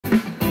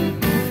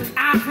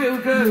I feel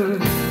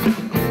good.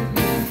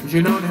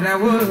 You know that I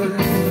would.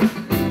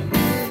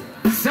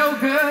 So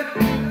good,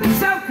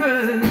 so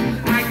good.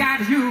 I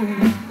got you.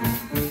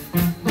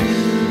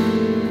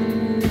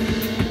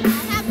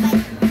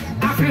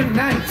 I feel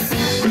nice.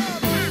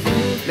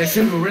 Let's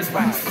shoot a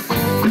wristwatch.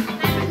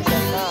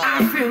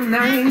 I feel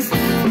nice.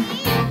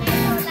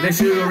 Let's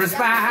shoot a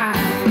wristwatch.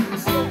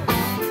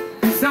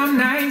 So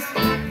nice,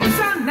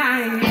 so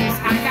nice.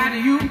 I got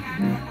you.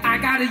 I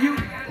got you.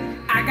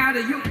 I got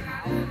you.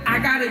 I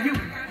got you.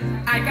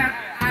 I got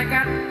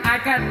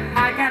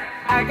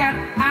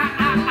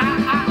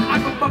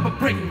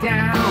break it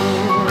down.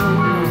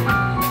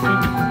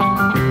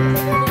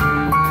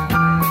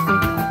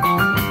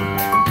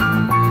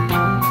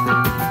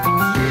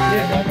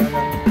 Yeah.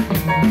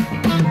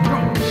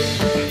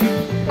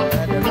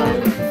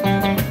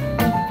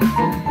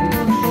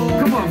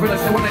 Come on,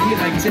 fellas, I wanna hear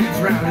like James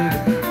Brown.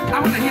 I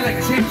wanna hear like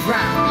James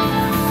Brown.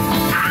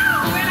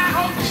 When I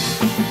hold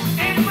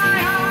in my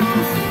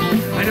arms,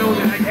 I know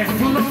that I can't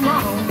do no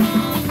wrong.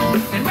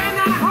 And when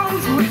I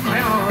hold you in my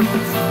arms,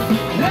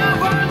 love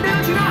one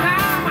that you know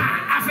how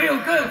I feel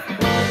good.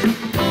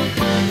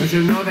 But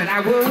you know that I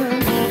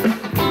would.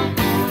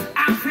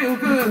 I feel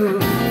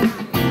good.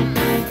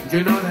 You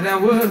know that I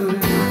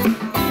would.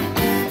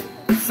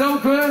 So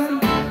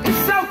good,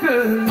 so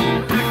good.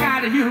 I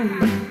got you.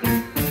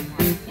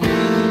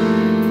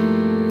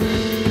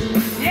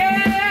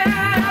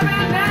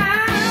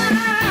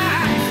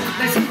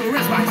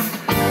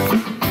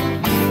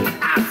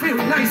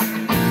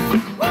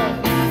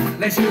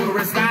 Let's shoot a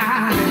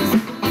wristwatch.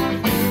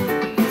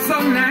 So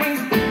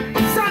nice,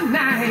 so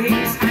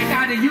nice. I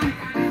got you,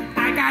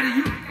 I got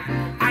you,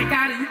 I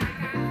got you,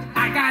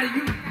 I got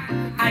you, I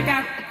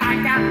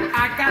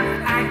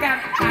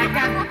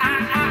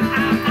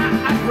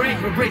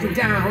break it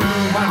down.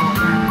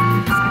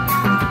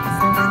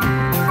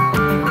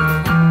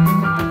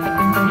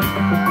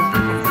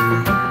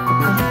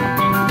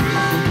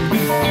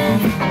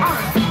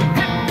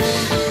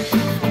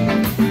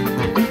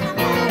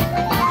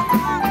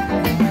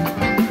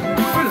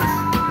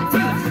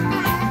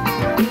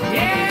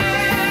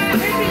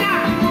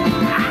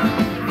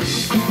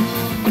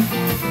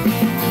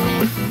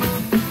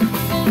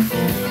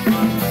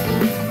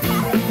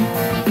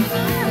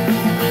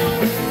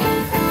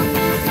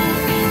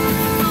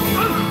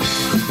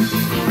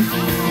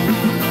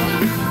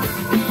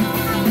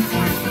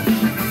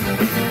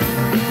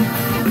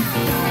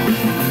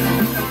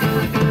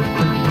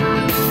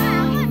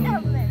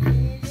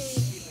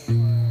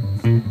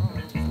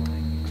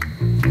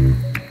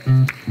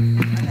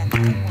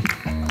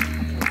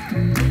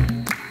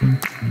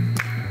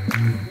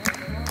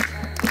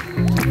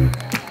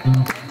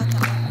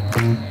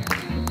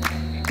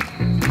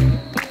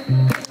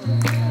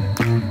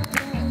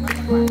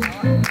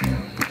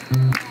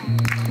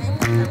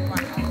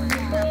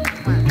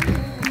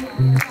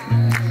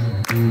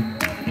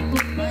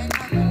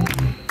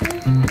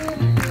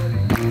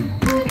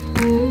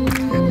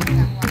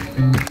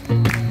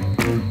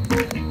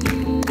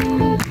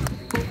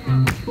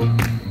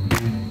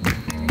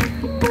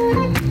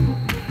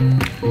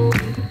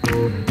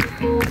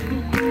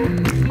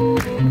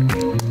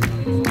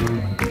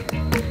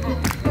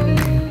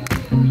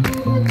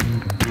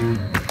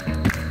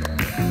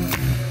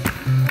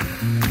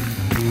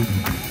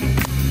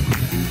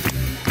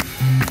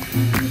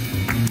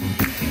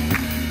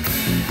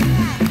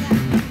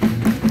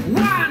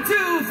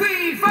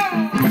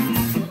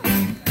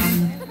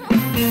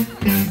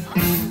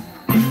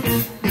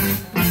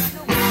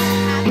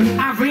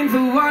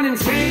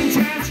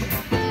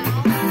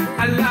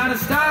 A lot of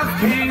stuff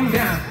came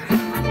down.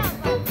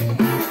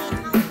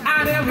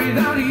 I dealt with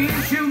all the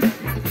issues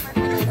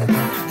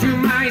to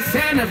my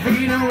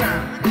centipede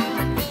around.